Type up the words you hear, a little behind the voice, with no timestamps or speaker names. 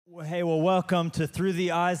Hey, well, welcome to Through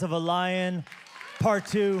the Eyes of a Lion, Part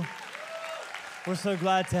 2. We're so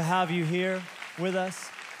glad to have you here with us,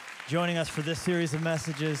 joining us for this series of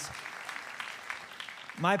messages.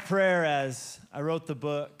 My prayer as I wrote the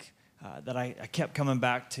book that I kept coming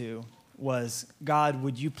back to was, God,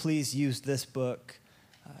 would you please use this book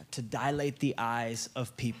to dilate the eyes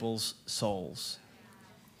of people's souls?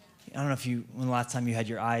 I don't know when the last time you had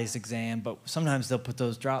your eyes examined, but sometimes they'll put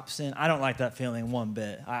those drops in. I don't like that feeling one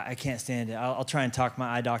bit. I can't stand it. I'll try and talk my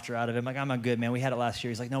eye doctor out of it. I'm like, I'm not good, man. We had it last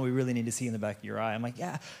year. He's like, no, we really need to see in the back of your eye. I'm like,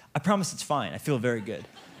 yeah, I promise it's fine. I feel very good.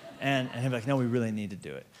 And he'll be like, no, we really need to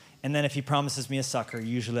do it. And then if he promises me a sucker,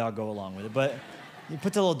 usually I'll go along with it. But you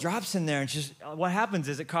put the little drops in there, and just what happens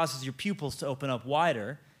is it causes your pupils to open up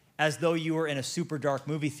wider, as though you were in a super dark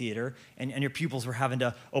movie theater and your pupils were having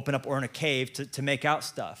to open up or in a cave to make out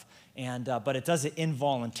stuff. But it does it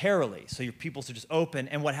involuntarily. So your pupils are just open,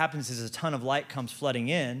 and what happens is a ton of light comes flooding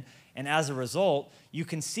in, and as a result, you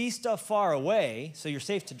can see stuff far away, so you're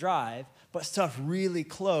safe to drive, but stuff really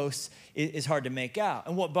close is hard to make out.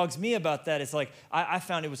 And what bugs me about that is, like, I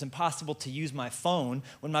found it was impossible to use my phone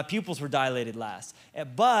when my pupils were dilated last.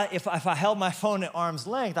 But if I held my phone at arm's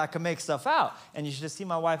length, I could make stuff out. And you should just see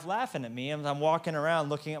my wife laughing at me. I'm walking around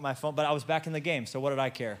looking at my phone, but I was back in the game, so what did I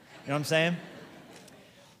care? You know what I'm saying?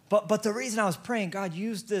 But the reason I was praying, God,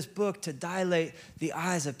 use this book to dilate the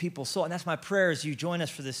eyes of people's soul. And that's my prayer as you join us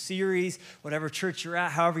for this series, whatever church you're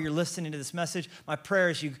at, however you're listening to this message. My prayer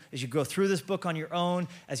as you go through this book on your own,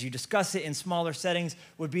 as you discuss it in smaller settings,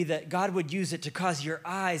 would be that God would use it to cause your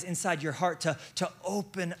eyes inside your heart to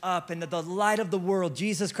open up, and that the light of the world,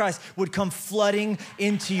 Jesus Christ, would come flooding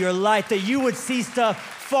into your light, that you would see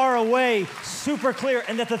stuff far away, super clear,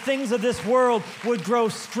 and that the things of this world would grow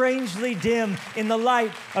strangely dim in the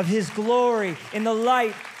light of His glory, in the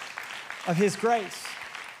light of His grace.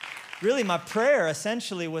 Really, my prayer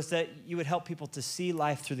essentially was that you would help people to see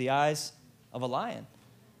life through the eyes of a lion.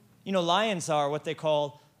 You know, lions are what they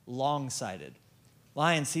call long-sighted.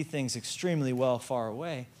 Lions see things extremely well far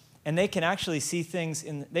away, and they can actually see things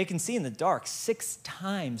they can see in the dark 6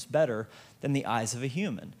 times better than the eyes of a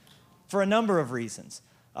human, for a number of reasons.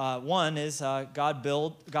 One is God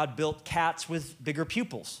built cats with bigger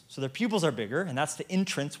pupils. So their pupils are bigger, and that's the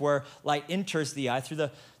entrance where light enters the eye through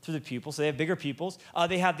the pupils. So they have bigger pupils.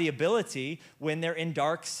 They have the ability, when they're in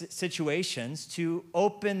dark situations, to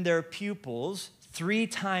open their pupils 3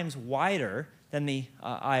 times wider than the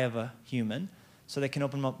eye of a human. So they can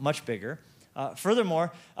open them up much bigger.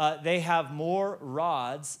 Furthermore, they have more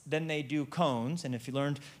rods than they do cones. And if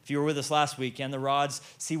you were with us last weekend, the rods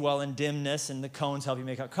see well in dimness, and the cones help you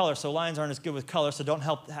make out color. So lions aren't as good with color, so don't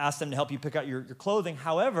ask them to help you pick out your clothing.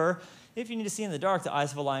 However, if you need to see in the dark, the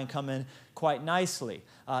eyes of a lion come in quite nicely.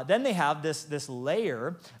 Then they have this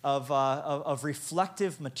layer of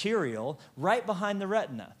reflective material right behind the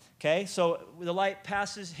retina. Okay, so the light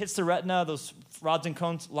hits the retina, those rods and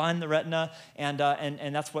cones line the retina, and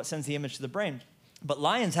that's what sends the image to the brain. But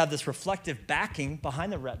lions have this reflective backing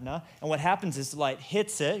behind the retina, and what happens is the light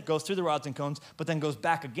hits it, goes through the rods and cones, but then goes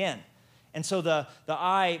back again. And so the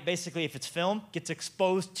eye, basically, if it's film, gets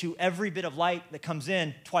exposed to every bit of light that comes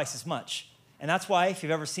in twice as much. And that's why, if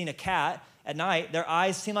you've ever seen a cat at night, their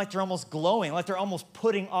eyes seem like they're almost glowing, like they're almost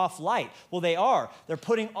putting off light. Well, they are. They're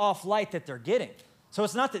putting off light that they're getting. So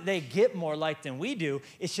it's not that they get more light than we do,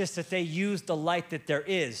 it's just that they use the light that there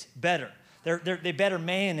is better. They better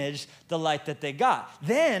manage the light that they got.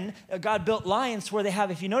 Then God built lions where they have,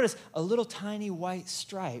 if you notice, a little tiny white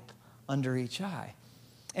stripe under each eye.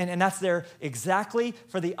 And that's there exactly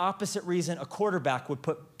for the opposite reason a quarterback would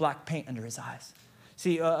put black paint under his eyes.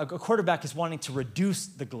 See, a quarterback is wanting to reduce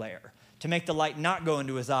the glare, to make the light not go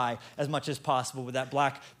into his eye as much as possible with that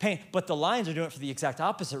black paint. But the lions are doing it for the exact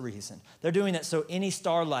opposite reason. They're doing it so any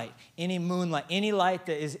starlight, any moonlight, any light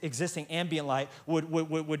that is existing, ambient light,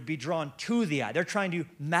 would be drawn to the eye. They're trying to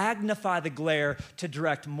magnify the glare to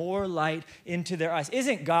direct more light into their eyes.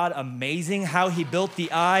 Isn't God amazing how He built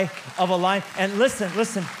the eye of a lion? And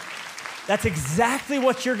listen. That's exactly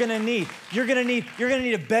what you're going to need. You're going to need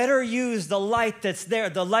to better use the light that's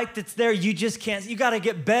there. The light that's there, you just can't. You got to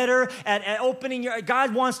get better at opening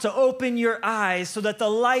God wants to open your eyes so that the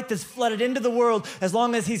light that's flooded into the world, as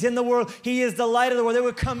long as He's in the world, He is the light of the world. It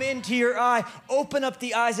would come into your eye, open up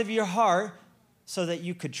the eyes of your heart so that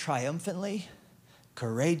you could triumphantly,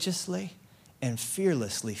 courageously, and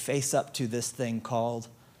fearlessly face up to this thing called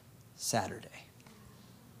Saturday.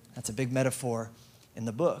 That's a big metaphor in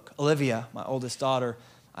the book. Olivia, my oldest daughter,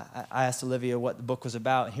 I asked Olivia what the book was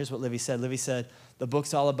about, and here's what Livy said. Livy said, the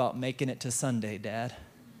book's all about making it to Sunday, Dad.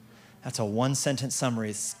 That's a 1-sentence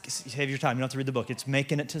summary. Save your time. You don't have to read the book. It's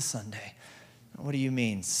making it to Sunday. What do you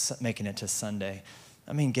mean, making it to Sunday?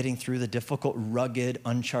 I mean, getting through the difficult, rugged,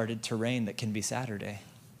 uncharted terrain that can be Saturday.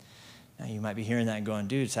 Now, you might be hearing that and going,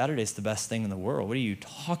 dude, Saturday's the best thing in the world. What are you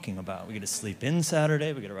talking about? We get to sleep in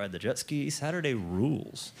Saturday. We get to ride the jet ski. Saturday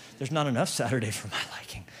rules. There's not enough Saturday for my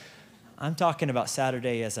liking. I'm talking about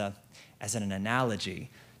Saturday as an analogy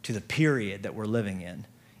to the period that we're living in.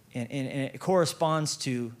 And it corresponds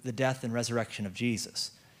to the death and resurrection of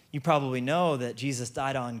Jesus. You probably know that Jesus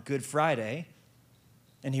died on Good Friday,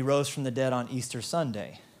 and he rose from the dead on Easter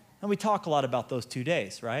Sunday. And we talk a lot about those 2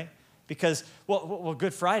 days, right? Because, well,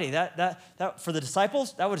 Good Friday, that for the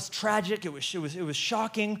disciples, that was tragic, it was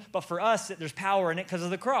shocking, but for us, there's power in it because of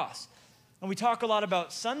the cross. And we talk a lot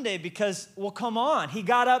about Sunday because, well, come on, he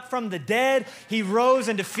got up from the dead, he rose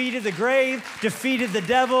and defeated the grave, defeated the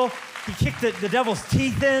devil, he kicked the devil's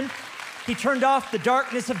teeth in, he turned off the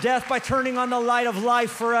darkness of death by turning on the light of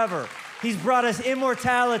life forever. He's brought us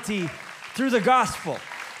immortality through the gospel.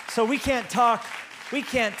 So we can't talk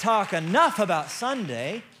enough about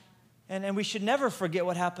Sunday, and we should never forget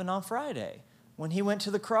what happened on Friday when he went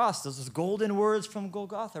to the cross. Those golden words from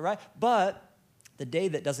Golgotha, right? But the day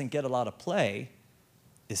that doesn't get a lot of play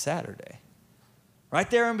is Saturday. Right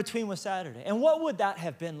there in between was Saturday. And what would that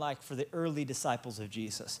have been like for the early disciples of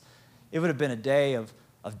Jesus? It would have been a day of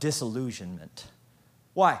disillusionment.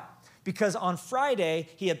 Why? Because on Friday,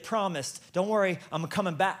 he had promised, don't worry, I'm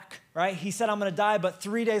coming back, right? He said, I'm going to die, but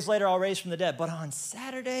 3 days later, I'll raise from the dead. But on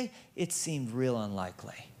Saturday, it seemed real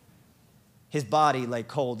unlikely. His body lay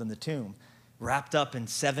cold in the tomb, wrapped up in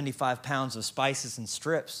 75 pounds of spices and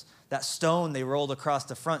strips. That stone they rolled across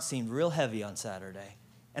the front seemed real heavy on Saturday.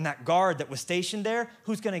 And that guard that was stationed there,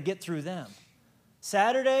 who's going to get through them?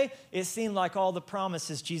 Saturday, it seemed like all the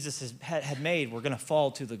promises Jesus had made were going to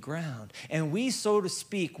fall to the ground. And we, so to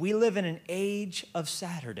speak, we live in an age of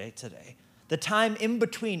Saturday today, the time in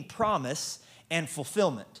between promise and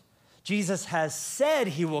fulfillment. Jesus has said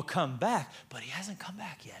he will come back, but he hasn't come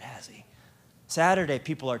back yet, has he? Saturday,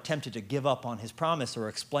 people are tempted to give up on his promise or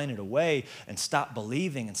explain it away and stop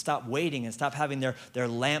believing and stop waiting and stop having their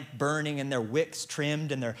lamp burning and their wicks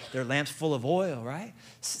trimmed and their lamps full of oil, right?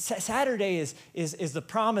 Saturday is the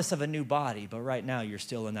promise of a new body, but right now you're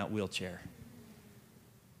still in that wheelchair.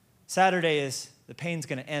 Saturday is the pain's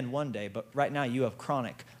going to end one day, but right now you have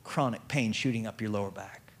chronic pain shooting up your lower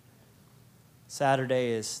back.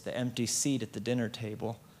 Saturday is the empty seat at the dinner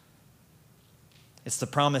table. It's the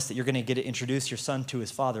promise that you're going to get to introduce your son to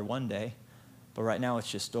his father one day, but right now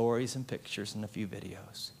it's just stories and pictures and a few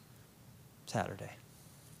videos. Saturday.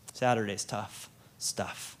 Saturday's tough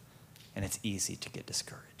stuff, and it's easy to get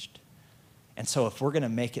discouraged. And so if we're going to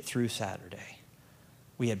make it through Saturday,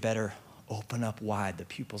 we had better open up wide the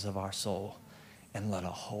pupils of our soul and let a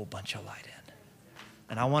whole bunch of light in.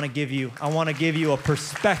 And I want to give you a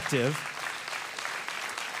perspective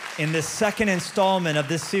in this second installment of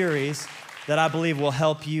this series that I believe will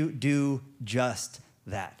help you do just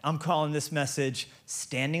that. I'm calling this message,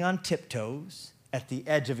 Standing on Tiptoes at the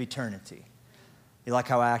Edge of Eternity. You like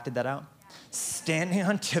how I acted that out? Standing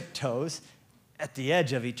on tiptoes at the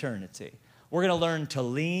edge of eternity. We're going to learn to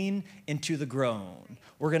lean into the groan.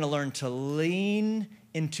 We're going to learn to lean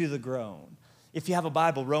into the groan. If you have a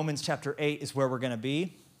Bible, Romans chapter 8 is where we're going to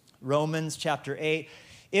be. Romans chapter 8.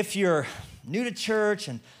 If you're new to church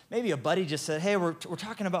and maybe a buddy just said, hey, we're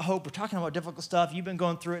talking about hope, we're talking about difficult stuff, you've been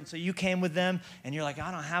going through it, and so you came with them, and you're like,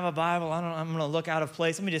 I don't have a Bible, I'm going to look out of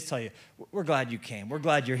place. Let me just tell you, we're glad you came. We're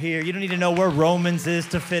glad you're here. You don't need to know where Romans is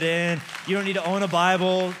to fit in. You don't need to own a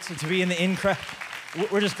Bible to be in the in-crowd.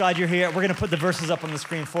 We're just glad you're here. We're going to put the verses up on the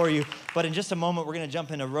screen for you, but in just a moment, we're going to jump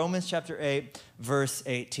into Romans chapter 8, verse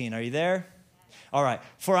 18. Are you there? All right.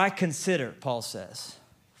 For I consider, Paul says,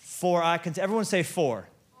 everyone say for.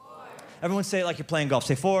 Everyone say it like you're playing golf.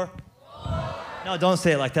 Say for. No, don't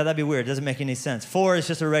say it like that. That'd be weird. It doesn't make any sense. For is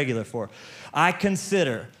just a regular for. I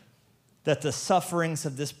consider that the sufferings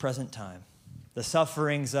of this present time, the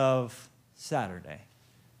sufferings of Saturday,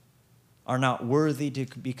 are not worthy to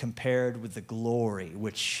be compared with the glory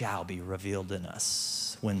which shall be revealed in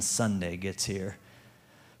us when Sunday gets here.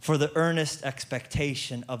 For the earnest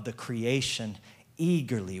expectation of the creation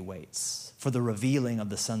eagerly waits for the revealing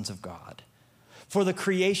of the sons of God. For the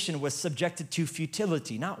creation was subjected to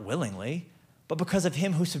futility, not willingly, but because of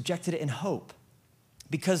him who subjected it in hope.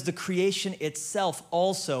 Because the creation itself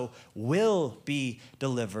also will be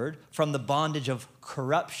delivered from the bondage of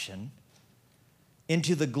corruption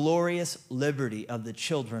into the glorious liberty of the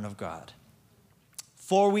children of God.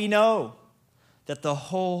 For we know that the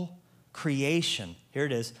whole creation, here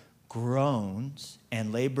it is, groans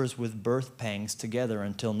and labors with birth pangs together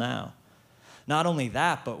until now. Not only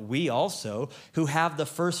that, but we also, who have the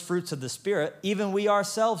first fruits of the Spirit, even we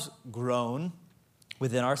ourselves groan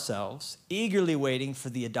within ourselves, eagerly waiting for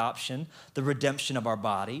the adoption, the redemption of our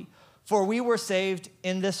body. For we were saved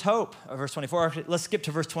in this hope. Verse 24, let's skip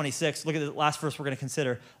to verse 26. Look at the last verse we're going to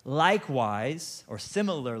consider. Likewise, or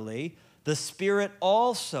similarly, the Spirit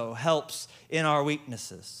also helps in our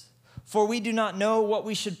weaknesses. For we do not know what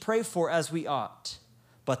we should pray for as we ought,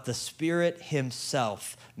 but the Spirit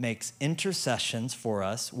himself makes intercessions for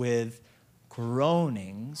us with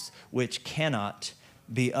groanings which cannot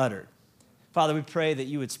be uttered. Father, we pray that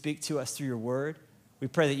you would speak to us through your word. We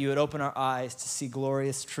pray that you would open our eyes to see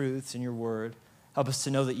glorious truths in your word. Help us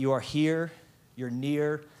to know that you are here, you're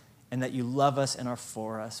near, and that you love us and are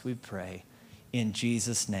for us. We pray in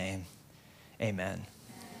Jesus' name, amen.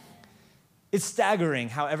 It's staggering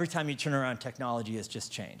how every time you turn around, technology has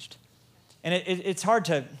just changed. And it's hard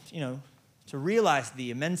to realize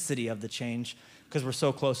the immensity of the change because we're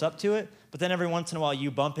so close up to it. But then every once in a while, you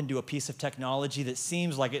bump into a piece of technology that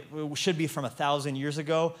seems like it should be from 1,000 years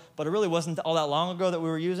ago, but it really wasn't all that long ago that we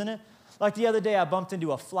were using it. Like the other day, I bumped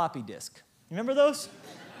into a floppy disk. You remember those?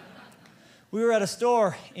 We were at a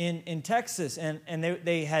store in Texas, and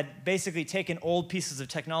they had basically taken old pieces of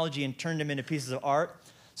technology and turned them into pieces of art.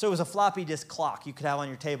 So it was a floppy disk clock you could have on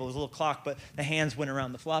your table. It was a little clock, but the hands went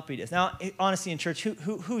around the floppy disk. Now, honestly, in church,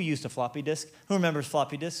 who used a floppy disk? Who remembers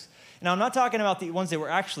floppy disks? Now, I'm not talking about the ones that were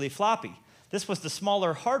actually floppy. This was the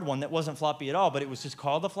smaller, hard one that wasn't floppy at all, but it was just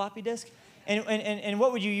called a floppy disk. And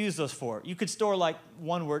what would you use those for? You could store like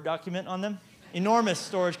one Word document on them. Enormous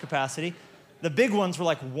storage capacity. The big ones were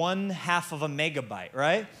like 1/2 of a megabyte,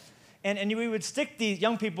 right? And we would stick these,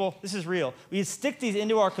 young people, this is real, we'd stick these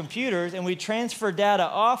into our computers and we'd transfer data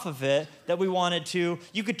off of it that we wanted to.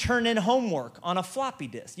 You could turn in homework on a floppy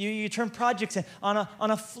disk. You turn projects in on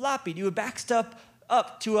a floppy. You would back stuff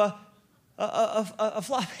up to a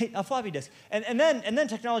floppy disk. And then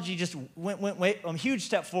technology just went a huge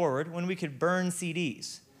step forward when we could burn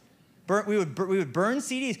CDs. We would burn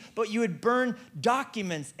CDs, but you would burn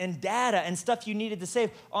documents and data and stuff you needed to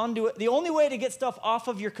save onto it. The only way to get stuff off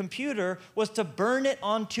of your computer was to burn it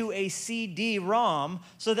onto a CD-ROM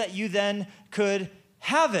so that you then could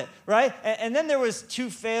have it, right? And then there was two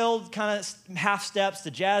failed kind of half steps,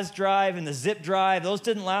 the Jazz drive and the zip drive. Those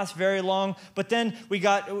didn't last very long, but then we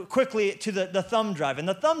got quickly to the thumb drive. And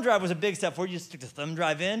the thumb drive was a big step forward. You just stick the thumb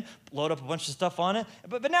drive in, load up a bunch of stuff on it.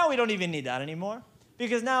 But now we don't even need that anymore.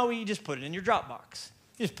 Because now you just put it in your Dropbox.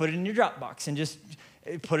 You just put it in your Dropbox and just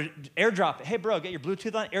airdrop it. Hey, bro, get your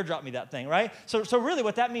Bluetooth on, airdrop me that thing, right? So really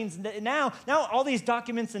what that means now all these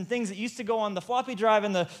documents and things that used to go on the floppy drive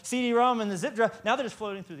and the CD-ROM and the zip drive, now they're just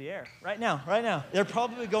floating through the air right now. They're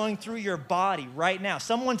probably going through your body right now.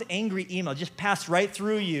 Someone's angry email just passed right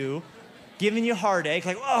through you, giving you a heartache,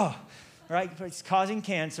 like, oh, right? It's causing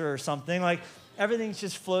cancer or something. Like, everything's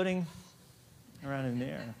just floating around in the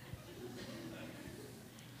air.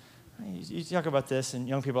 You talk about this, and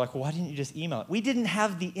young people are like, well, why didn't you just email it? We didn't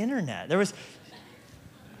have the internet.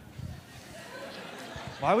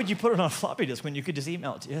 Why would you put it on a floppy disk when you could just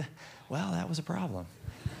email it to you? Well, that was a problem.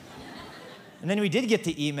 And then we did get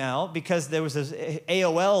the email because there was those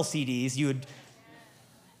AOL CDs. Do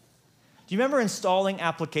you remember installing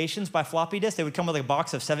applications by floppy disk? They would come with like a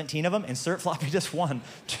box of 17 of them. Insert floppy disk 1,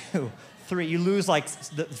 2, 3. You lose like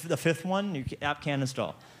the fifth one, your app can't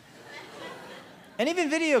install. And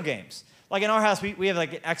even video games. Like in our house, we have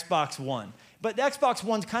like an Xbox One. But the Xbox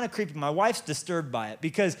One's kind of creepy. My wife's disturbed by it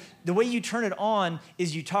because the way you turn it on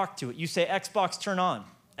is you talk to it. You say, Xbox, turn on.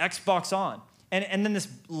 Xbox on. And then this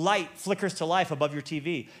light flickers to life above your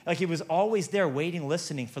TV. Like it was always there waiting,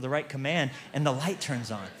 listening for the right command, and the light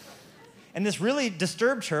turns on. And this really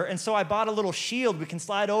disturbed her, and so I bought a little shield we can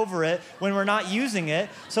slide over it when we're not using it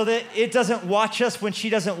so that it doesn't watch us when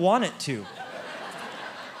she doesn't want it to.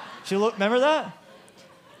 Remember that?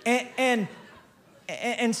 And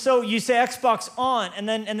so you say Xbox on, and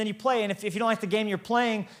then you play, and if you don't like the game you're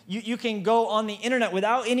playing, you can go on the internet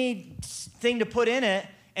without anything to put in it,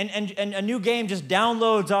 and a new game just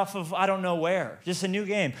downloads off of I don't know where, just a new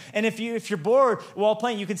game. And if you're bored while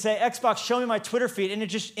playing, you can say, Xbox, show me my Twitter feed, and it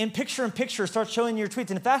just, in picture starts showing your tweets.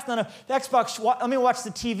 And fast enough, the Xbox, let me watch the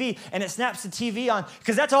TV, and it snaps the TV on,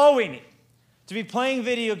 because that's all we need. To be playing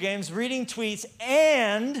video games, reading tweets,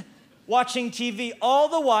 and watching TV, all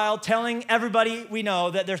the while telling everybody we know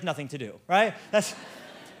that there's nothing to do, right?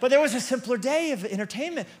 But there was a simpler day of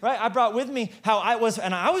entertainment, right? I brought with me how I was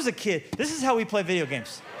a kid. This is how we play video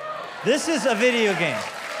games. This is a video game.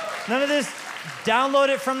 None of this, download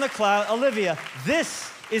it from the cloud. Olivia,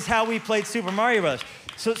 this is how we played Super Mario Bros.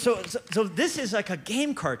 So this is like a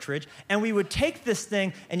game cartridge, and we would take this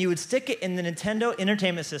thing and you would stick it in the Nintendo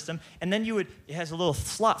Entertainment System, and then it has a little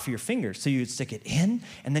slot for your fingers, so you would stick it in,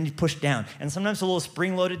 and then you push down. And sometimes a little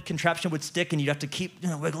spring-loaded contraption would stick, and you'd have to keep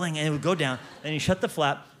wiggling, and it would go down. Then you shut the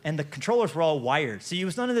flap, and the controllers were all wired. So it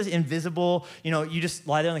was none of this invisible, you just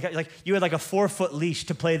lie there on the couch. Like, you had like a 4-foot leash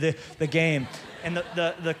to play the game. And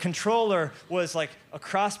the controller was like a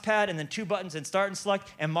cross pad and then 2 buttons and start and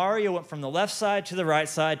select. And Mario went from the left side to the right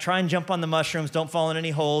side. Try and jump on the mushrooms, don't fall in any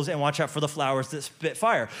holes, and watch out for the flowers that spit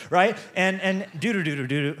fire, right? And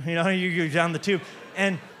doo-doo-doo-doo-doo, you go down the tube.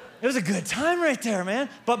 And it was a good time right there, man.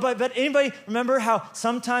 But anybody remember how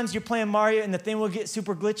sometimes you're playing Mario and the thing will get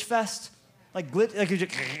super glitch fest? Like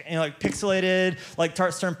pixelated, like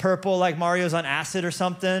starts turn purple, like Mario's on acid or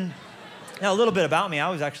something. Now, a little bit about me. I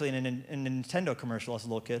was actually in a Nintendo commercial as a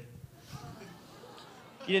little kid.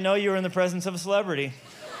 You didn't know you were in the presence of a celebrity.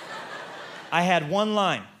 I had one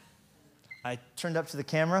line. I turned up to the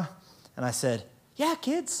camera and I said, "Yeah,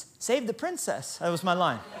 kids, save the princess." That was my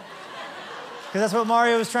line. Because that's what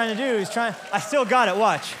Mario was trying to do. I still got it,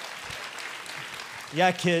 watch.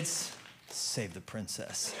 "Yeah, kids, save the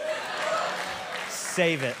princess."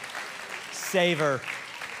 Save it. Save her.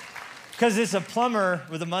 Because it's a plumber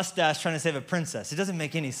with a mustache trying to save a princess. It doesn't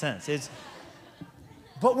make any sense.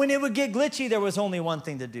 But when it would get glitchy, there was only one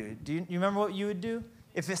thing to do. Do you remember what you would do?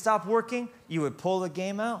 If it stopped working, you would pull the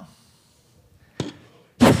game out.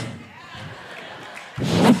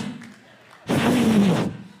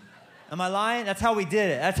 Am I lying? That's how we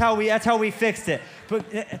did it. That's how we fixed it.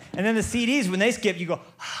 And then the CDs, when they skip, you go,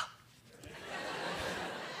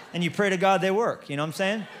 and you pray to God they work. You know what I'm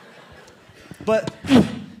saying? But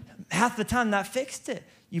half the time that fixed it.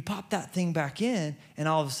 You pop that thing back in, and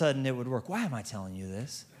all of a sudden it would work. Why am I telling you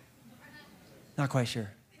this? Not quite sure.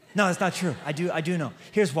 No, it's not true. I do know.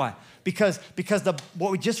 Here's why. Because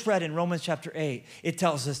what we just read in Romans chapter 8, it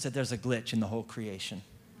tells us that there's a glitch in the whole creation.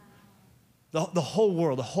 The whole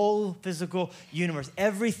world, the whole physical universe,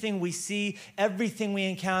 everything we see, everything we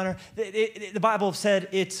encounter, the Bible said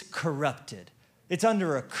it's corrupted. It's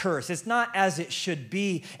under a curse. It's not as it should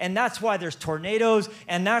be. And that's why there's tornadoes,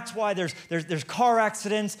 and that's why there's car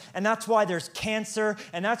accidents, and that's why there's cancer,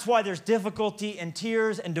 and that's why there's difficulty and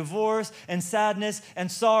tears and divorce and sadness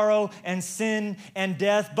and sorrow and sin and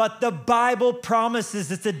death. But the Bible promises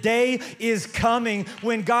that the day is coming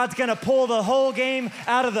when God's going to pull the whole game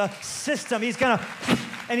out of the system. He's going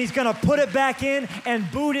to put it back in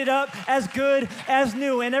and boot it up as good as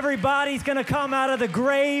new. And everybody's going to come out of the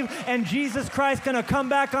grave, and Jesus Christ going to come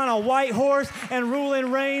back on a white horse and rule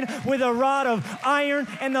and reign with a rod of iron,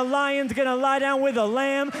 and the lion's going to lie down with a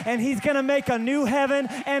lamb, and he's going to make a new heaven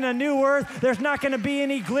and a new earth. There's not going to be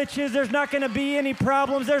any glitches. There's not going to be any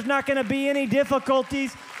problems. There's not going to be any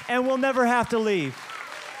difficulties, and we'll never have to leave.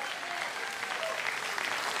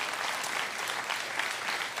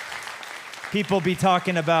 People be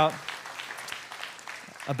talking about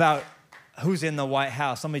who's in the White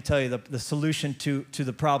House. Let me tell you, the solution to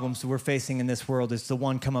the problems that we're facing in this world is the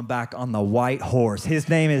one coming back on the white horse. His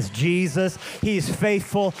name is Jesus. He's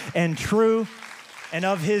faithful and true, and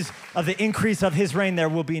of the increase of his reign there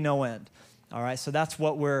will be no end. All right, so that's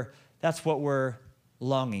what we're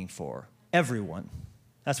longing for. Everyone.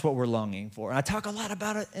 That's what we're longing for. And I talk a lot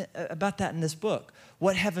about that in this book,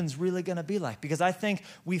 what heaven's really going to be like, because I think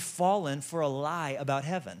we've fallen for a lie about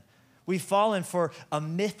heaven. We've fallen for a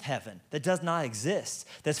myth heaven that does not exist,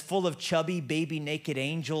 that's full of chubby, baby, naked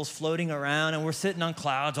angels floating around, and we're sitting on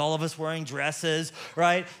clouds, all of us wearing dresses,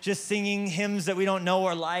 right? Just singing hymns that we don't know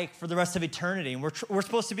or like for the rest of eternity. And we're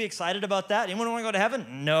supposed to be excited about that. Anyone want to go to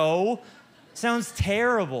heaven? No. Sounds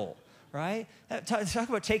terrible. Right? Talk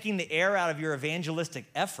about taking the air out of your evangelistic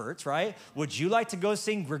efforts, right? Would you like to go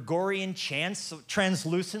sing Gregorian chants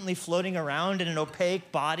translucently floating around in an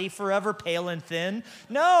opaque body forever, pale and thin?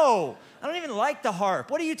 No, I don't even like the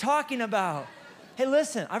harp. What are you talking about? Hey,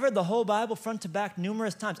 listen, I've read the whole Bible front to back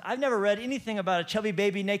numerous times. I've never read anything about a chubby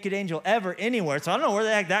baby naked angel ever anywhere, so I don't know where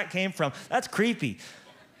the heck that came from. That's creepy.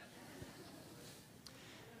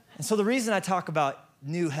 And so the reason I talk about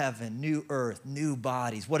new heaven, new earth, new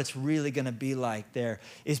bodies, what it's really going to be like there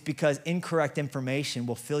is because incorrect information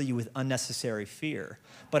will fill you with unnecessary fear.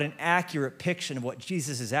 But an accurate picture of what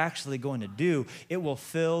Jesus is actually going to do, it will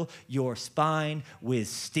fill your spine with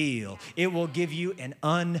steel. It will give you an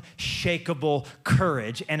unshakable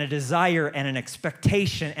courage and a desire and an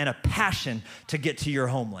expectation and a passion to get to your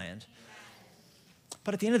homeland.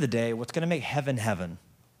 But at the end of the day, what's going to make heaven heaven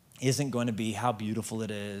isn't going to be how beautiful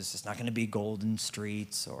it is. It's not going to be golden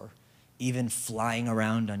streets or even flying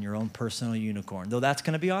around on your own personal unicorn, though that's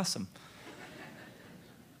going to be awesome.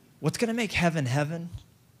 What's going to make heaven heaven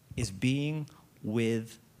is being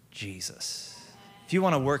with Jesus. If you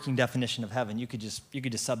want a working definition of heaven, you could just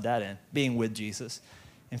sub that in, being with Jesus.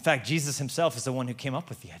 In fact, Jesus himself is the one who came up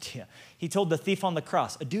with the idea. He told the thief on the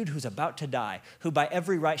cross, a dude who's about to die, who by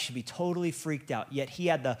every right should be totally freaked out, yet he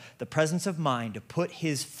had the presence of mind to put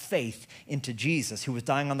his faith into Jesus, who was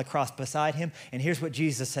dying on the cross beside him. And here's what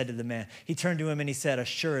Jesus said to the man. He turned to him and he said,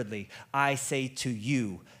 assuredly, I say to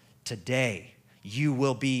you, today you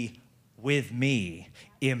will be with me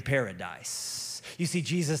in paradise. You see,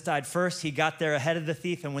 Jesus died first. He got there ahead of the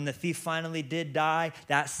thief. And when the thief finally did die,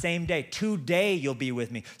 that same day, today you'll be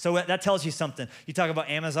with me. So that tells you something. You talk about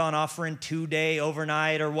Amazon offering 2-day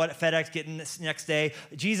overnight or what FedEx getting this next day.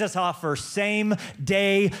 Jesus offers same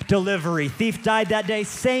day delivery. Thief died that day,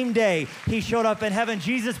 same day. He showed up in heaven.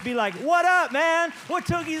 Jesus be like, what up, man? What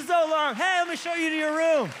took you so long? Hey, let me show you to your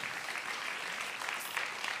room.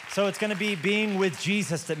 So it's going to be being with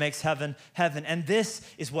Jesus that makes heaven heaven. And this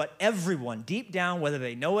is what everyone, deep down, whether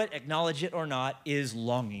they know it, acknowledge it or not, is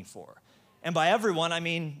longing for. And by everyone, I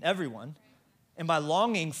mean everyone. And by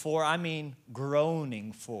longing for, I mean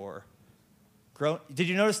groaning for. Did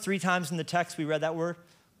you notice 3 times in the text we read that word?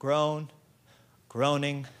 Groan,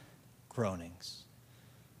 groaning, groanings.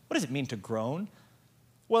 What does it mean to groan?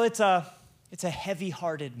 Well, it's a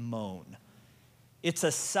heavy-hearted moan. It's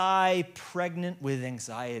a sigh pregnant with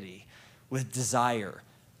anxiety, with desire,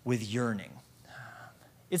 with yearning.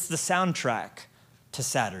 It's the soundtrack to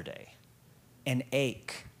Saturday, an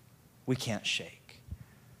ache we can't shake.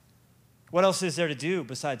 What else is there to do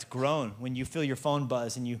besides groan when you feel your phone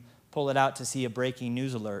buzz and you pull it out to see a breaking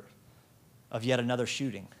news alert of yet another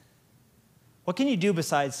shooting? What can you do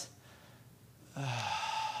besides,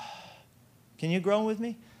 can you groan with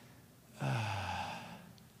me?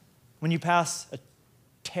 When you pass a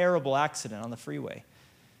terrible accident on the freeway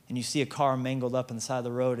and you see a car mangled up on the side of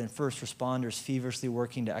the road and first responders feverishly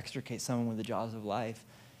working to extricate someone with the jaws of life,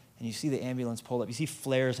 and you see the ambulance pull up, you see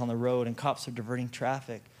flares on the road and cops are diverting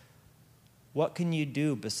traffic, what can you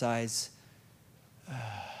do besides,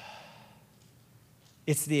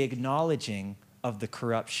 it's the acknowledging of the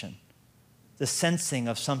corruption, the sensing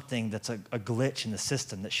of something that's a glitch in the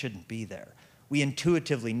system that shouldn't be there. We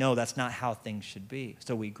intuitively know that's not how things should be,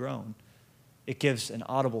 so we groan. It gives an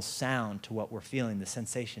audible sound to what we're feeling, the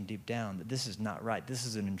sensation deep down that this is not right. This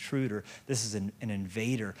is an intruder. This is an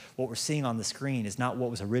invader. What we're seeing on the screen is not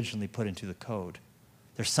what was originally put into the code.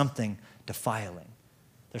 There's something defiling.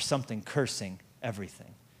 There's something cursing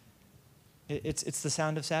everything. It's the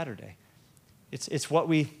sound of Saturday. It's what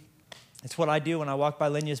I do when I walk by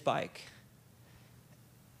Linya's bike.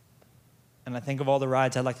 And I think of all the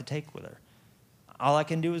rides I'd like to take with her. All I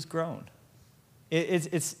can do is groan.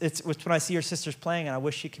 It's when I see her sisters playing and I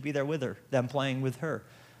wish she could be there with her, them playing with her.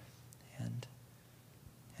 And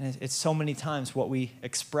it's so many times what we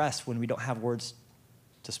express when we don't have words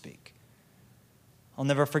to speak. I'll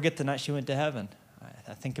never forget the night she went to heaven.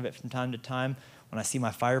 I think of it from time to time when I see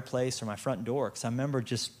my fireplace or my front door, because I remember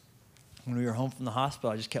just when we were home from the hospital,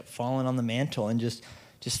 I just kept falling on the mantle and just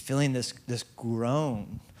feeling this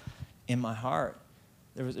groan in my heart.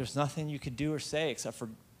 There's nothing you could do or say except for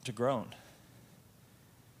to groan.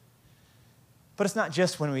 But it's not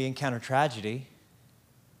just when we encounter tragedy.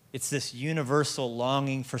 It's this universal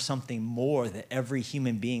longing for something more that every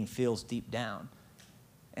human being feels deep down.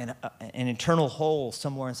 And an internal hole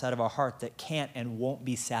somewhere inside of our heart that can't and won't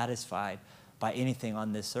be satisfied by anything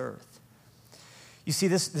on this earth. You see,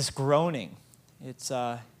 this groaning, it's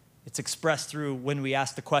expressed through when we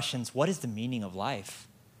ask the questions, what is the meaning of life?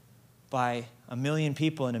 By a million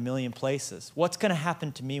people in a million places. What's going to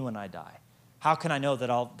happen to me when I die? How can I know that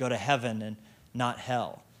I'll go to heaven and not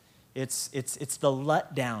hell? It's the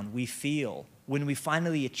letdown we feel when we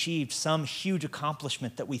finally achieved some huge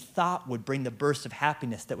accomplishment that we thought would bring the burst of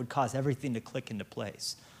happiness that would cause everything to click into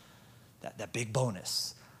place. That big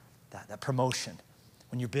bonus, that promotion,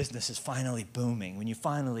 when your business is finally booming, when you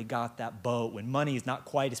finally got that boat, when money is not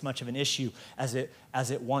quite as much of an issue as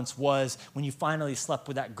it once was, when you finally slept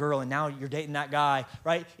with that girl and now you're dating that guy,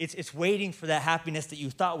 right? It's waiting for that happiness that you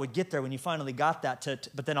thought would get there when you finally got that,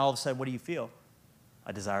 but then all of a sudden, what do you feel?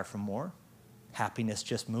 A desire for more? Happiness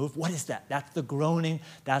just moved? What is that? That's the groaning,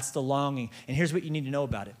 that's the longing. And here's what you need to know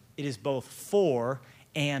about it. It is both for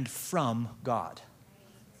and from God.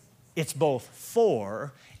 It's both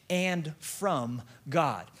for and from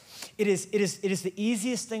God. It is the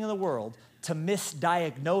easiest thing in the world to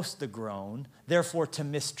misdiagnose the groan, therefore to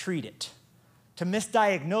mistreat it. To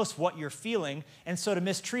misdiagnose what you're feeling, and so to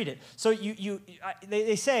mistreat it. So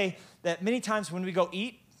they say that many times when we go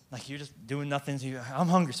eat, Like you're just doing nothing. So I'm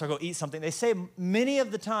hungry, so I go eat something. They say many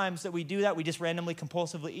of the times that we do that, we just randomly,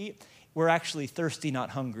 compulsively eat, we're actually thirsty, not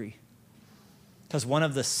hungry. Because one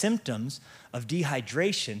of the symptoms of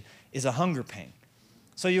dehydration is a hunger pain.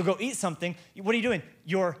 So you'll go eat something. What are you doing?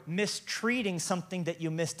 You're mistreating something that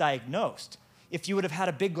you misdiagnosed. If you would have had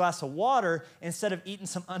a big glass of water instead of eating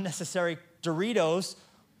some unnecessary Doritos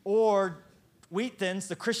or Wheat Thins,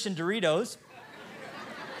 the Christian Doritos,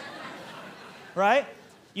 right?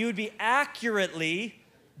 You would be accurately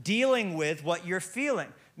dealing with what you're feeling.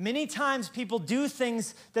 Many times people do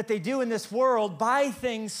things that they do in this world, buy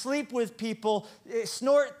things, sleep with people,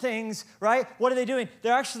 snort things, right? What are they doing?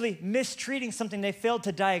 They're actually mistreating something they failed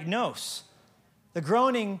to diagnose. The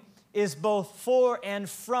groaning is both for and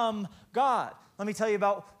from God. Let me tell you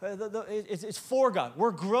about, it's for God.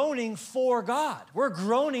 We're groaning for God. We're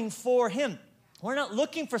groaning for Him. We're not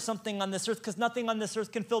looking for something on this earth because nothing on this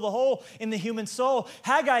earth can fill the hole in the human soul.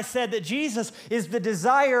 Haggai said that Jesus is the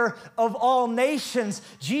desire of all nations.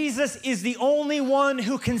 Jesus is the only one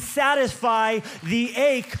who can satisfy the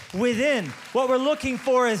ache within. What we're looking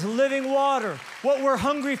for is living water. What we're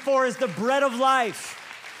hungry for is the bread of life.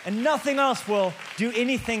 And nothing else will do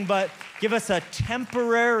anything but give us a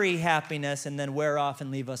temporary happiness and then wear off and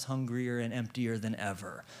leave us hungrier and emptier than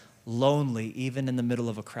ever. Lonely, even in the middle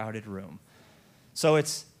of a crowded room. So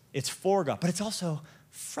it's for God, but it's also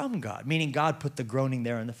from God, meaning God put the groaning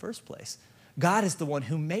there in the first place. God is the one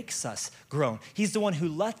who makes us groan. He's the one who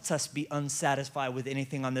lets us be unsatisfied with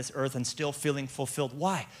anything on this earth and still feeling fulfilled.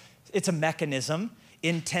 Why? It's a mechanism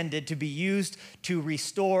intended to be used to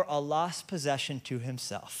restore a lost possession to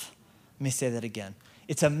Himself. Let me say that again.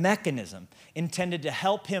 It's a mechanism intended to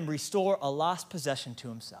help Him restore a lost possession to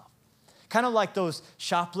Himself. Kind of like those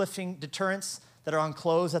shoplifting deterrents that are on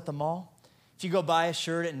clothes at the mall. If you go buy a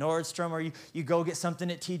shirt at Nordstrom or you go get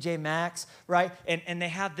something at TJ Maxx, right? And they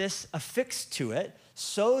have this affixed to it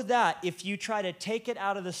so that if you try to take it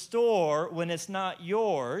out of the store when it's not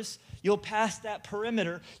yours, you'll pass that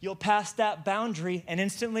perimeter, you'll pass that boundary, and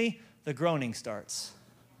instantly the groaning starts.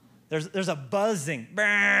 There's a buzzing.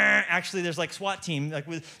 Actually, there's like SWAT team, like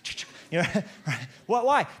with, right?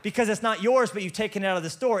 Why? Because it's not yours, but you've taken it out of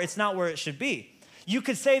the store. It's not where it should be. You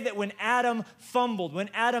could say that when Adam fumbled,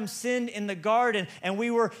 when Adam sinned in the garden and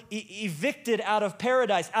we were evicted out of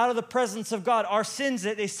paradise, out of the presence of God, our sins,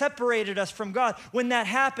 they separated us from God. When that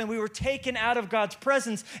happened, we were taken out of God's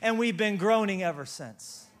presence and we've been groaning ever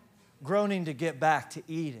since. Groaning to get back to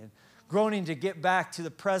Eden. Groaning to get back to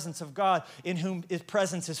the presence of God, in whom His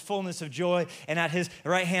presence is fullness of joy, and at His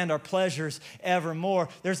right hand are pleasures evermore.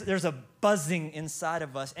 There's a buzzing inside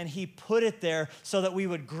of us, and He put it there so that we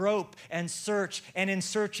would grope and search, and in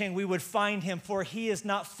searching we would find Him, for He is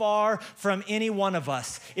not far from any one of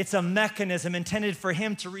us. It's a mechanism intended for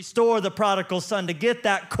Him to restore the prodigal son, to get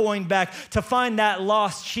that coin back, to find that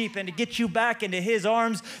lost sheep, and to get you back into His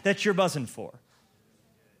arms that you're buzzing for.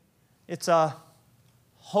 It's a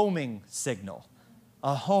homing signal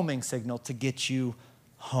to get you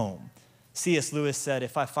home. C.S. Lewis said,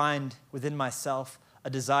 if I find within myself a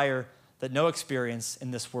desire that no experience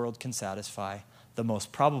in this world can satisfy, the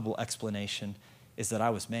most probable explanation is that I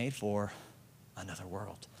was made for another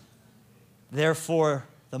world. Therefore,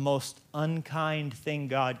 the most unkind thing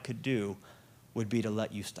God could do would be to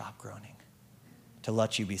let you stop groaning, to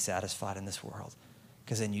let you be satisfied in this world,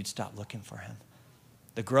 because then you'd stop looking for Him.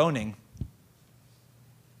 The groaning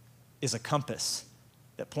is a compass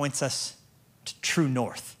that points us to true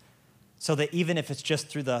north, so that even if it's just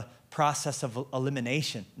through the process of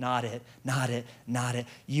elimination, not it,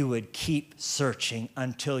 you would keep searching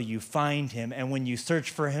until you find Him. And when you search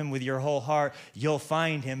for Him with your whole heart, you'll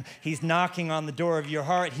find Him. He's knocking on the door of your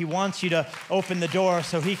heart. He wants you to open the door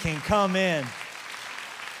so He can come in.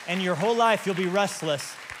 And your whole life you'll be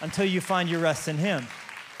restless until you find your rest in Him.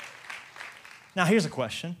 Now here's a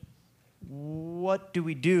question. What do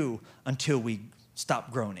we do until we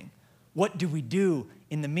stop groaning? What do we do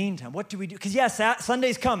in the meantime? What do we do? Because yes,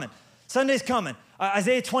 Sunday's coming. Sunday's coming.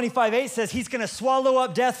 Isaiah 25:8 says He's going to swallow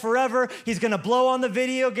up death forever. He's going to blow on the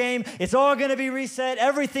video game. It's all going to be reset.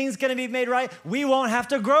 Everything's going to be made right. We won't have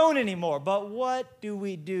to groan anymore. But what do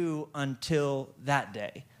we do until that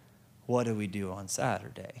day? What do we do on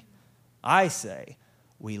Saturday? I say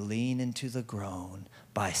we lean into the groan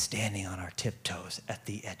by standing on our tiptoes at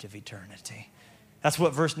the edge of eternity. That's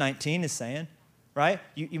what verse 19 is saying, right?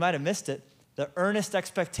 You might have missed it. The earnest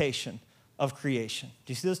expectation of creation.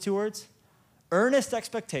 Do you see those two words? Earnest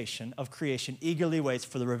expectation of creation eagerly waits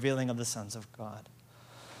for the revealing of the sons of God.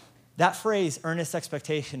 That phrase, earnest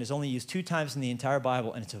expectation, is only used 2 times in the entire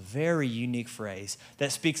Bible, and it's a very unique phrase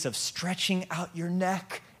that speaks of stretching out your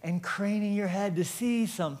neck and craning your head to see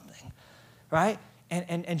something, right?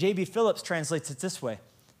 And J.B. Phillips translates it this way.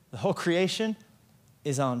 The whole creation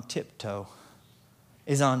is on tiptoe,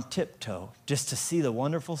 just to see the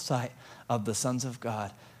wonderful sight of the sons of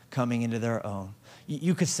God coming into their own.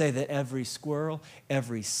 You could say that every squirrel,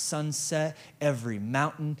 every sunset, every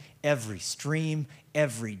mountain, every stream,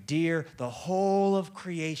 every deer, the whole of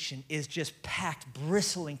creation is just packed,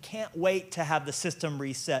 bristling, can't wait to have the system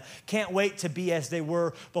reset, can't wait to be as they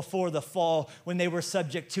were before the fall when they were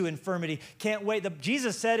subject to infirmity, can't wait.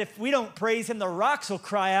 Jesus said if we don't praise him, the rocks will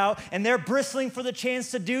cry out, and they're bristling for the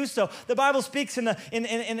chance to do so. The Bible speaks in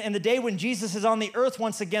the day when Jesus is on the earth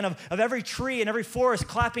once again of every tree and every forest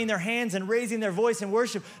clapping their hands and raising their voice in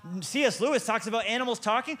worship. C.S. Lewis talks about animals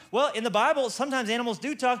talking. Well, in the Bible, sometimes animals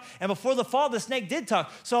do talk, and before the fall, the snake did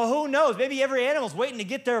talk. So who knows? Maybe every animal's waiting to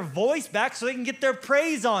get their voice back so they can get their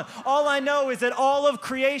praise on. All I know is that all of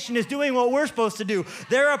creation is doing what we're supposed to do.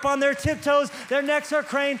 They're up on their tiptoes, their necks are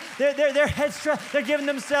craned, their heads stretched, they're giving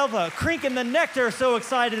themselves a crink in the neck. They're so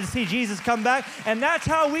excited to see Jesus come back, and that's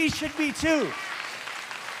how we should be too.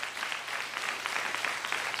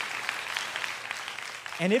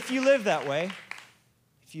 And if you live that way,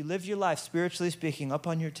 if you live your life, spiritually speaking, up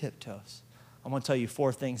on your tiptoes, I'm going to tell you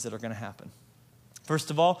 4 things that are going to happen.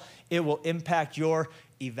 First of all, it will impact your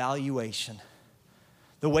evaluation,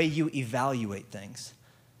 the way you evaluate things.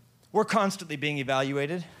 We're constantly being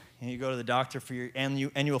evaluated. You go to the doctor for your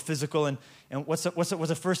annual physical, and what's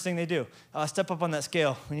the first thing they do? Step up on that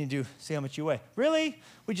scale. We need to see how much you weigh. Really?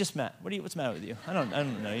 We just met. What's the matter with you? I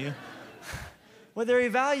don't know you. Well, they're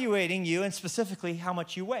evaluating you, and specifically how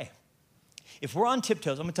much you weigh. If we're on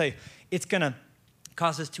tiptoes, I'm going to tell you, it's going to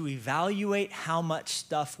cause us to evaluate how much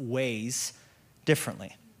stuff weighs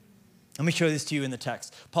differently. Let me show this to you in the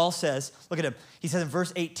text. Paul says, look at him. He says in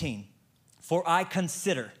verse 18, for I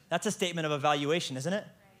consider. That's a statement of evaluation, isn't it?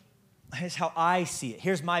 Here's how I see it.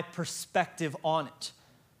 Here's my perspective on it.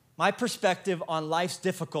 My perspective on life's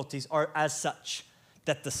difficulties are as such,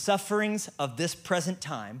 that the sufferings of this present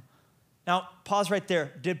time. Now, pause right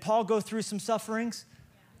there. Did Paul go through some sufferings?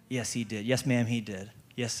 Yes, he did. Yes, ma'am, he did.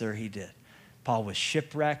 Yes, sir, he did. Paul was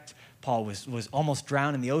shipwrecked. Paul was almost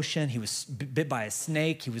drowned in the ocean. He was bit by a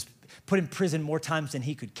snake. He was put in prison more times than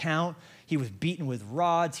he could count. He was beaten with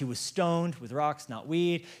rods. He was stoned with rocks, not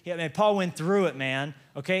weed. Paul went through it, man.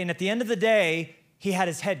 Okay, and at the end of the day, he had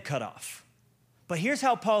his head cut off. But here's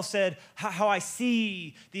how Paul said how I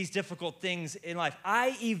see these difficult things in life.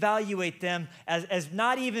 I evaluate them as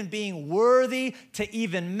not even being worthy to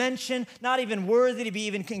even mention, not even worthy to be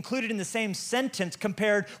even included in the same sentence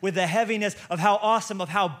compared with the heaviness of how awesome, of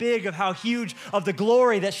how big, of how huge, of the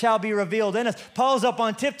glory that shall be revealed in us. Paul's up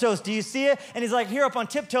on tiptoes. Do you see it? And he's like, here up on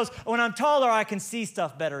tiptoes. When I'm taller, I can see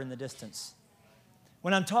stuff better in the distance.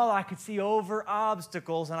 When I'm taller, I can see over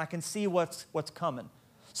obstacles and I can see what's coming.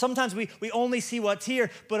 Sometimes we only see what's here,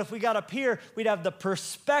 but if we got up here, we'd have the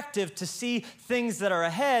perspective to see things that are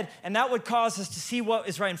ahead, and that would cause us to see what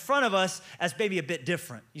is right in front of us as maybe a bit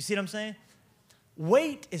different. You see what I'm saying?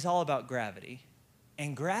 Weight is all about gravity,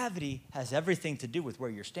 and gravity has everything to do with where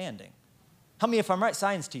you're standing. How many, if I'm right,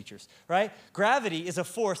 science teachers, right? Gravity is a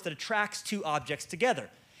force that attracts 2 objects together,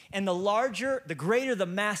 and the greater the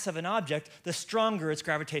mass of an object, the stronger its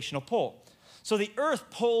gravitational pull. So the earth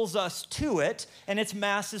pulls us to it, and its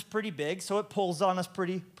mass is pretty big, so it pulls on us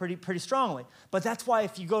pretty strongly. But that's why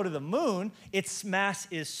if you go to the moon, its mass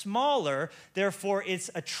is smaller, therefore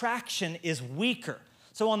its attraction is weaker.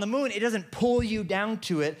 So on the moon, it doesn't pull you down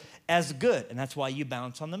to it as good, and that's why you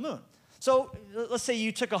bounce on the moon. So let's say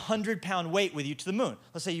you took a 100-pound weight with you to the moon.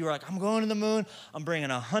 Let's say you were like, I'm going to the moon, I'm bringing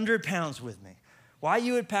 100 pounds with me. Why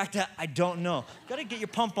you would pack that, I don't know. You got to get your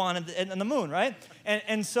pump on the moon, right?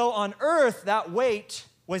 And so on Earth, that weight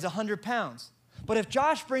weighs 100 pounds. But if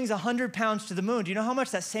Josh brings 100 pounds to the moon, do you know how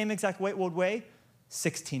much that same exact weight would weigh?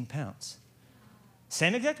 16 pounds.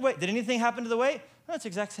 Same exact weight. Did anything happen to the weight? No, it's the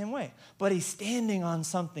exact same weight. But he's standing on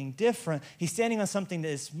something different. He's standing on something that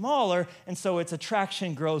is smaller, and so its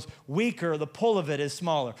attraction grows weaker. The pull of it is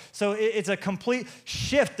smaller. So it's a complete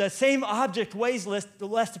shift. The same object weighs less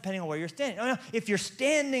depending on where you're standing. Now, if you're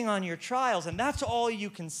standing on your trials, and that's all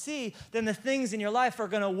you can see, then the things in your life are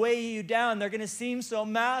going to weigh you down. They're going to seem so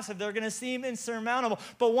massive. They're going to seem insurmountable.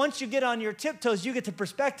 But once you get on your tiptoes, you get the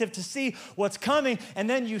perspective to see what's coming, and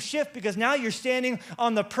then you shift because now you're standing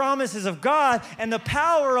on the promises of God, and the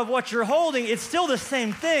power of what you're holding, it's still the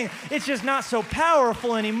same thing. It's just not so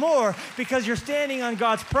powerful anymore because you're standing on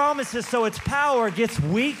God's promises, so its power gets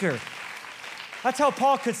weaker. That's how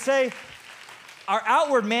Paul could say, our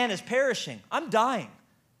outward man is perishing. I'm dying.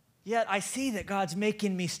 Yet I see that God's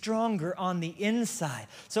making me stronger on the inside.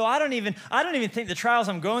 So I don't even think the trials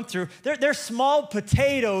I'm going through, they're small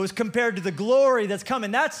potatoes compared to the glory that's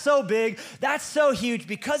coming. That's so big, that's so huge.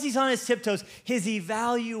 Because he's on his tiptoes, his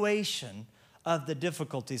evaluation of the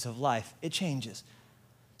difficulties of life, it changes.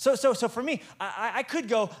 So for me, I could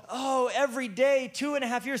go, every day,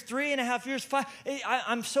 2.5 years, 3.5 years, 5.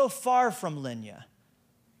 I'm so far from Linya.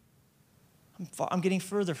 I'm getting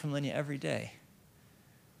further from Linya every day.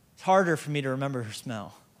 It's harder for me to remember her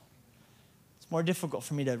smell. It's more difficult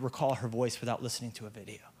for me to recall her voice without listening to a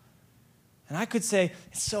video. And I could say,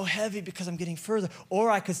 it's so heavy because I'm getting further.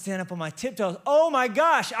 Or I could stand up on my tiptoes. Oh my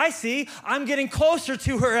gosh, I see. I'm getting closer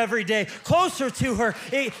to her every day, closer to her.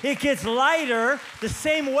 It gets lighter, the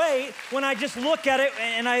same weight, when I just look at it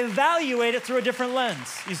and I evaluate it through a different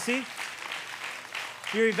lens. You see?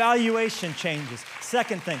 Your evaluation changes.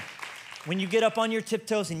 Second thing. When you get up on your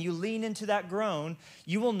tiptoes and you lean into that groan,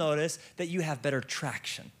 you will notice that you have better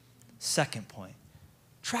traction. Second point,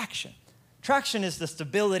 traction. Traction is the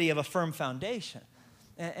stability of a firm foundation.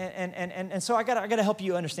 And so I gotta help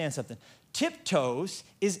you understand something. Tiptoes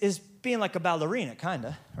is being like a ballerina,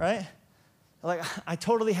 kinda, right? Like I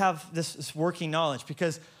totally have this working knowledge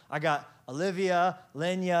because I got Olivia,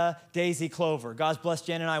 Linya, Daisy, Clover. God's blessed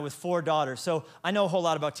Jen and I with 4 daughters, so I know a whole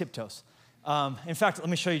lot about tiptoes. In fact, let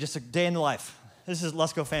me show you just a day in the life. This is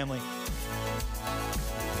Let's Go Family.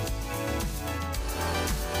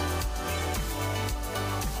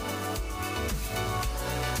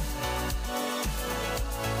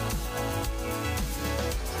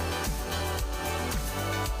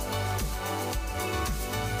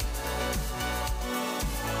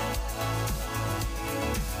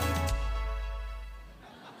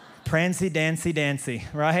 Prancy, dancy, dancy,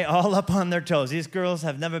 right? All up on their toes. These girls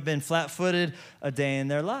have never been flat-footed a day in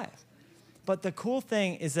their life. But the cool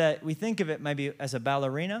thing is that we think of it maybe as a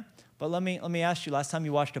ballerina, but let me ask you, last time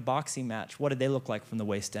you watched a boxing match, what did they look like from the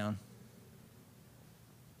waist down?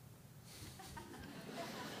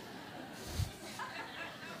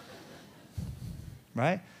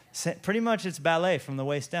 Right? Pretty much it's ballet from the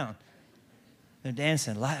waist down. They're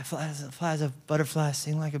dancing, flies of butterflies,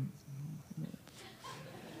 sing like a...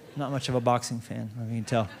 Not much of a boxing fan, you can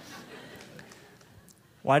tell.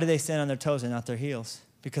 Why do they stand on their toes and not their heels?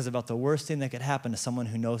 Because about the worst thing that could happen to someone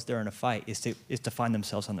who knows they're in a fight is to find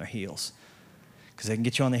themselves on their heels. Because they can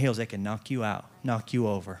get you on the heels, they can knock you out, knock you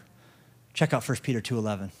over. Check out 1 Peter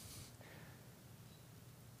 2:11.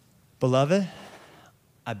 Beloved,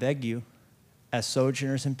 I beg you, as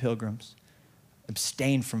sojourners and pilgrims,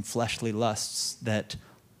 abstain from fleshly lusts that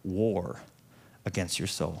war against your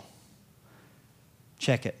soul.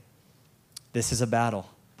 Check it. This is a battle.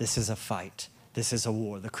 This is a fight. This is a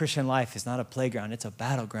war. The Christian life is not a playground, it's a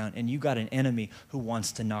battleground, and you got an enemy who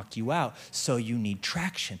wants to knock you out, so you need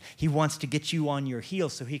traction. He wants to get you on your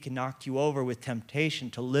heels so he can knock you over with temptation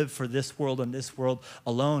to live for this world and this world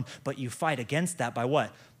alone, but you fight against that by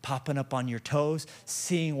what? Popping up on your toes,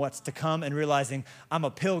 seeing what's to come, and realizing, I'm a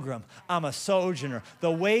pilgrim, I'm a sojourner. The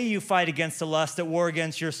way you fight against the lust that war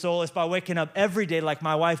against your soul is by waking up every day like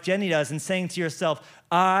my wife Jenny does and saying to yourself,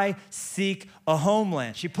 I seek a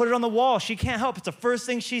homeland. She put it on the wall. She can't help. It's the first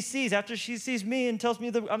thing she sees after she sees me and tells me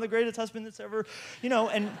that I'm the greatest husband that's ever,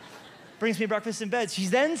 and brings me breakfast in bed. She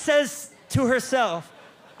then says to herself,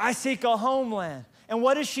 I seek a homeland. And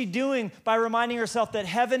what is she doing by reminding herself that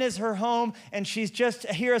heaven is her home and she's just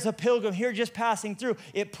here as a pilgrim, here just passing through?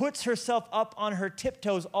 It puts herself up on her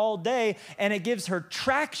tiptoes all day, and it gives her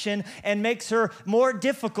traction and makes her more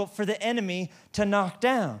difficult for the enemy to knock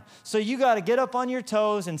down. So you got to get up on your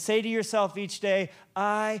toes and say to yourself each day,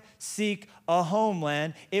 I seek a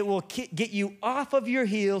homeland. It will get you off of your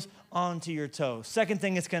heels onto your toes. Second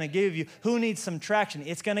thing it's going to give you, who needs some traction?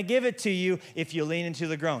 It's going to give it to you if you lean into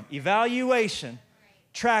the groan. Evaluation.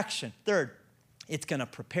 Traction. Third, it's going to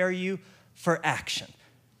prepare you for action.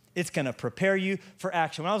 It's going to prepare you for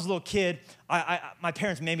action. When I was a little kid, my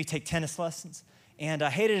parents made me take tennis lessons, and I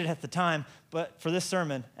hated it at the time, but for this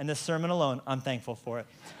sermon and this sermon alone, I'm thankful for it.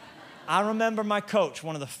 I remember my coach,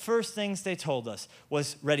 one of the first things they told us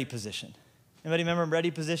was ready position. Anybody remember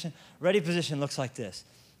ready position? Ready position looks like this.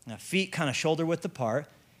 Now, feet kind of shoulder width apart,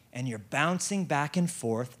 and you're bouncing back and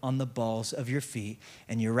forth on the balls of your feet,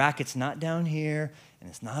 and your racket's not down here, and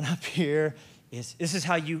it's not up here. This is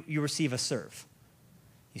how you receive a serve.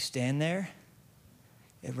 You stand there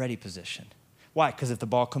in ready position. Why? Because if the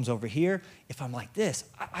ball comes over here, if I'm like this,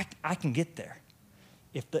 I can get there.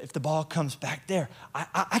 If the ball comes back there,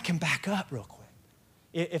 I can back up real quick.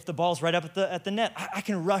 If the ball's right up at the net, I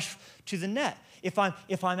can rush to the net. If I'm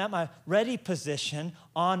at my ready position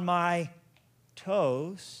on my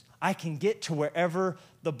toes, I can get to wherever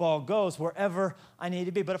the ball goes, wherever I need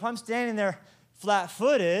to be. But if I'm standing there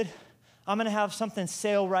flat-footed, I'm going to have something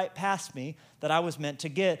sail right past me that I was meant to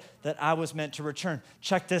get, that I was meant to return.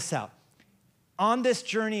 Check this out. On this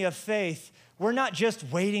journey of faith, we're not just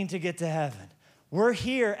waiting to get to heaven. We're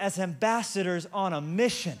here as ambassadors on a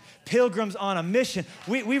mission, pilgrims on a mission.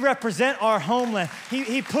 We represent our homeland.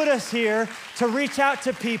 He put us here to reach out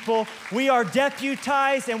to people. We are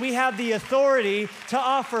deputized, and we have the authority to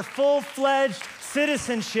offer full-fledged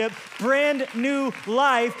citizenship, brand new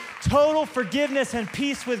life, total forgiveness and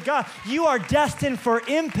peace with God. You are destined for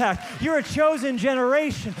impact. You're a chosen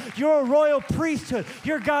generation. You're a royal priesthood.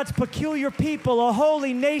 You're God's peculiar people, a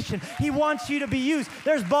holy nation. He wants you to be used.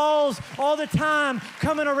 There's balls all the time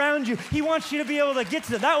coming around you. He wants you to be able to get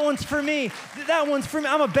to that. That one's for me. That one's for me.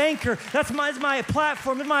 I'm a banker. That's my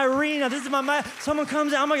platform. It's my arena. This is my someone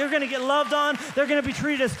comes in. you're going to get loved on. They're going to be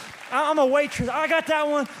treated as I'm a waitress. I got that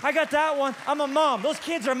one. I got that one. I'm a mom. Those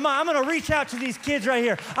kids are mine. I'm going to reach out to these kids right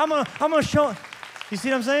here. I'm going to show them. You see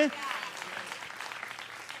what I'm saying?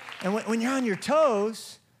 And when you're on your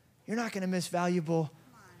toes, you're not going to miss valuable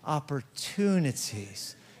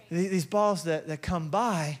opportunities. These balls that come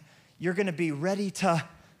by, you're going to be ready to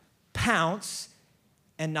pounce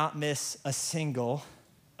and not miss a single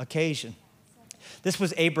occasion. This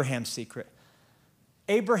was Abraham's secret.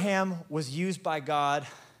 Abraham was used by God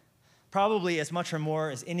probably as much or more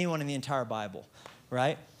as anyone in the entire Bible,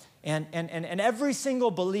 right? And every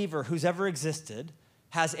single believer who's ever existed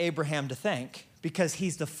has Abraham to thank because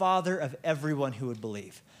he's the father of everyone who would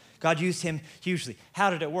believe. God used him hugely. How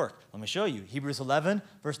did it work? Let me show you. Hebrews 11,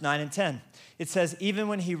 verse 9 and 10. It says, even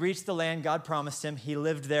when he reached the land God promised him, he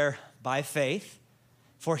lived there by faith,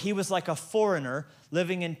 for he was like a foreigner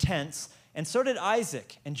living in tents, and so did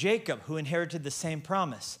Isaac and Jacob, who inherited the same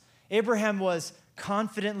promise. Abraham was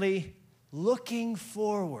confidently looking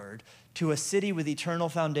forward to a city with eternal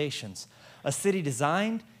foundations, a city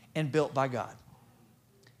designed and built by God.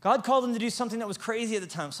 God called him to do something that was crazy at the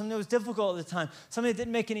time, something that was difficult at the time, something that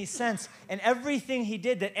didn't make any sense. And everything he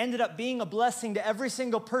did that ended up being a blessing to every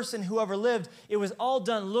single person who ever lived, it was all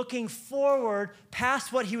done looking forward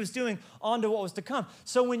past what he was doing onto what was to come.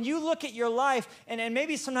 So when you look at your life, and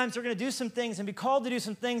maybe sometimes you're going to do some things and be called to do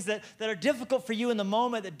some things that are difficult for you in the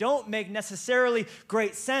moment that don't make necessarily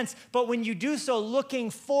great sense, but when you do so looking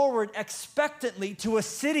forward expectantly to a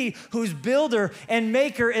city whose builder and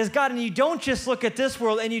maker is God, and you don't just look at this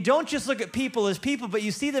world and you don't just look at people as people, but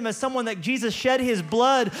you see them as someone that Jesus shed his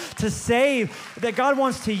blood to save, that God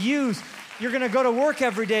wants to use. You're going to go to work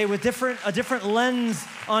every day with a different lens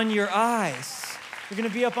on your eyes. You're going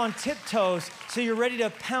to be up on tiptoes so you're ready to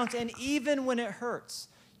pounce. And even when it hurts,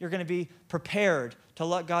 you're going to be prepared to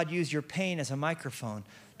let God use your pain as a microphone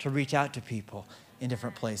to reach out to people in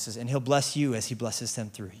different places. And he'll bless you as he blesses them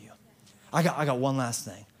through you. I got one last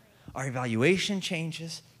thing. Our evaluation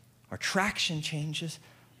changes. Our traction changes.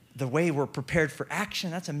 The way we're prepared for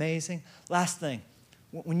action, that's amazing. Last thing,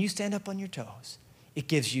 when you stand up on your toes, it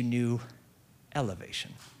gives you new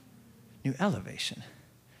elevation. New elevation,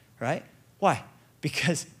 right? Why?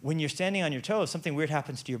 Because when you're standing on your toes, something weird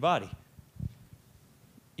happens to your body.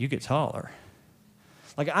 You get taller.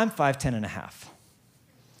 Like I'm 5'10" and a half.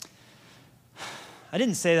 I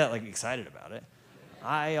didn't say that like excited about it.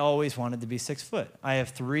 I always wanted to be 6 foot. I have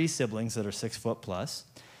 3 siblings that are 6 foot plus.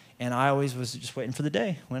 And I always was just waiting for the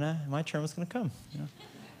day when my turn was going to come. You know?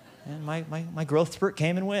 And my growth spurt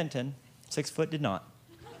came and went, and 6 foot did not.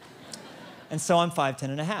 And so I'm 5'10"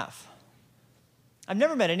 and a half. I've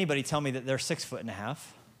never met anybody tell me that they're 6 foot and a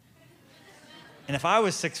half. And if I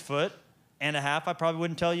was 6 foot and a half, I probably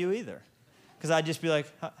wouldn't tell you either. Because I'd just be like,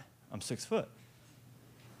 I'm 6 foot.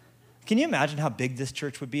 Can you imagine how big this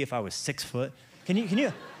church would be if I was 6 foot? Can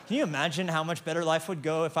you imagine how much better life would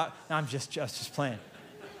go if no, I'm just playing.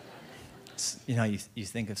 You know, you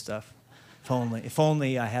think of stuff. If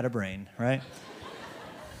only I had a brain, right?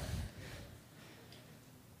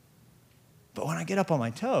 But when I get up on my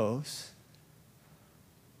toes,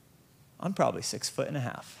 I'm probably 6 foot and a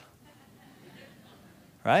half.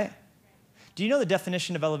 Right? Do you know the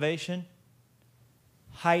definition of elevation?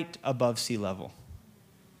 Height above sea level.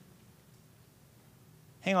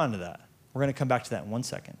 Hang on to that. We're going to come back to that in 1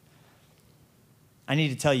 second. I need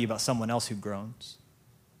to tell you about someone else who groans.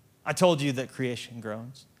 I told you that creation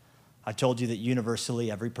groans. I told you that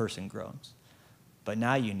universally every person groans. But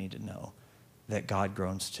now you need to know that God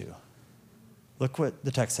groans too. Look what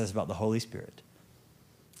the text says about the Holy Spirit.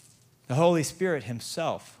 The Holy Spirit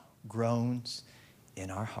himself groans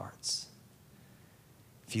in our hearts.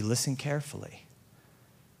 If you listen carefully,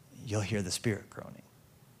 you'll hear the Spirit groaning.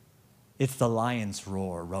 It's the lion's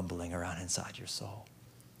roar rumbling around inside your soul.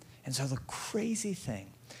 And so the crazy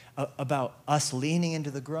thing about us leaning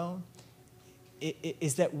into the groan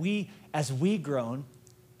is that as we groan,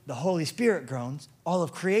 the Holy Spirit groans, all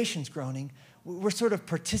of creation's groaning, we're sort of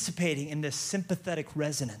participating in this sympathetic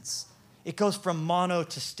resonance. It goes from mono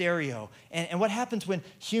to stereo. And what happens when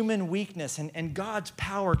human weakness and God's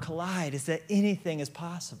power collide is that anything is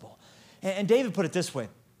possible. And David put it this way.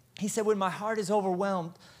 He said, when my heart is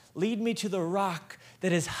overwhelmed, lead me to the rock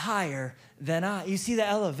that is higher than I. You see, the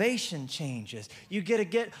elevation changes. You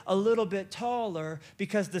get a little bit taller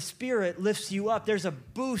because the Spirit lifts you up. There's a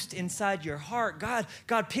boost inside your heart.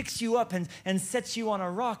 God picks you up and sets you on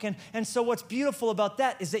a rock. And so what's beautiful about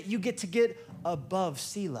that is that you get to get above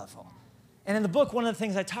sea level. And in the book, one of the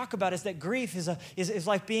things I talk about is that grief is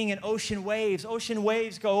like being in ocean waves. Ocean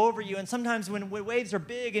waves go over you, and sometimes when waves are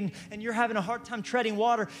big and you're having a hard time treading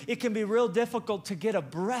water, it can be real difficult to get a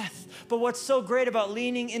breath. But what's so great about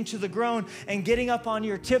leaning into the groan and getting up on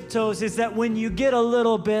your tiptoes is that when you get a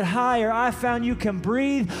little bit higher, I found you can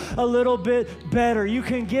breathe a little bit better. You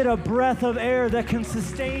can get a breath of air that can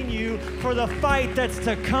sustain you for the fight that's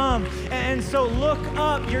to come. And so look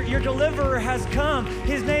up. Your deliverer has come.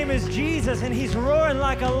 His name is Jesus. And he's roaring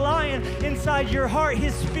like a lion inside your heart.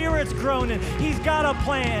 His Spirit's groaning. He's got a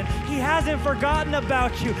plan. He hasn't forgotten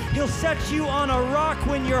about you. He'll set you on a rock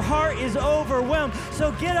when your heart is overwhelmed.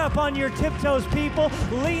 So get up on your tiptoes, people.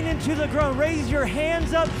 Lean into the ground. Raise your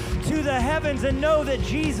hands up to the heavens and know that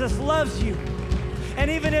Jesus loves you. And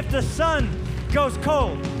even if the sun goes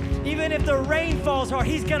cold, even if the rain falls hard,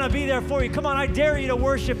 he's going to be there for you. Come on, I dare you to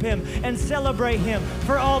worship him and celebrate him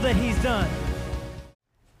for all that he's done.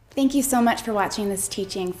 Thank you so much for watching this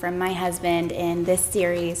teaching from my husband in this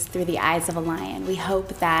series, Through the Eyes of a Lion. We hope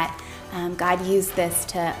that God used this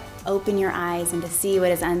to open your eyes and to see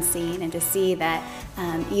what is unseen and to see that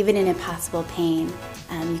even in impossible pain,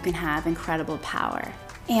 you can have incredible power.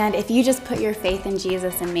 And if you just put your faith in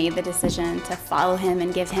Jesus and made the decision to follow him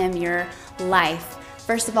and give him your life,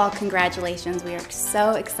 first of all, congratulations. We are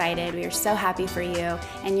so excited. We are so happy for you.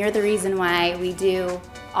 And you're the reason why we do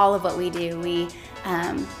all of what we do. We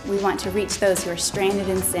want to reach those who are stranded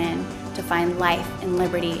in sin to find life and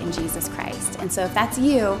liberty in Jesus Christ. And so if that's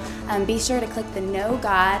you, be sure to click the Know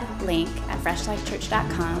God link at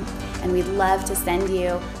FreshLifeChurch.com, and we'd love to send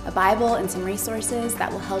you a Bible and some resources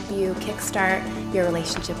that will help you kickstart your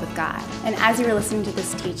relationship with God. And as you were listening to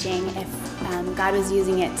this teaching, if God was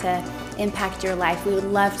using it to impact your life, we would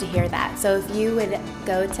love to hear that. So if you would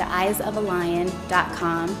go to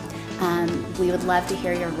eyesofalion.com, we would love to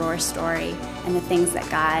hear your roar story and the things that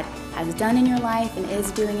God has done in your life and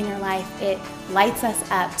is doing in your life. It lights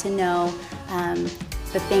us up to know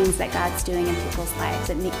the things that God's doing in people's lives.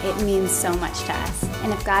 It means so much to us.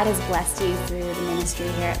 And if God has blessed you through the ministry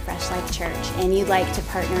here at Fresh Life Church and you'd like to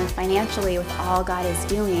partner financially with all God is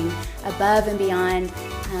doing above and beyond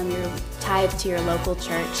your tithe to your local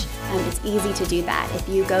church, it's easy to do that. If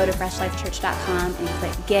you go to FreshLifeChurch.com and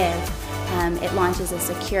click Give, it launches a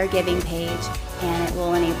secure giving page, and it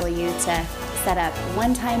will enable you to set up a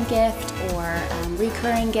one-time gift or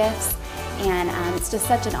recurring gifts. And it's just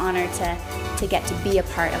such an honor to get to be a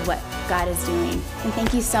part of what God is doing. And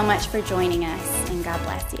thank you so much for joining us, and God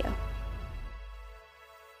bless you.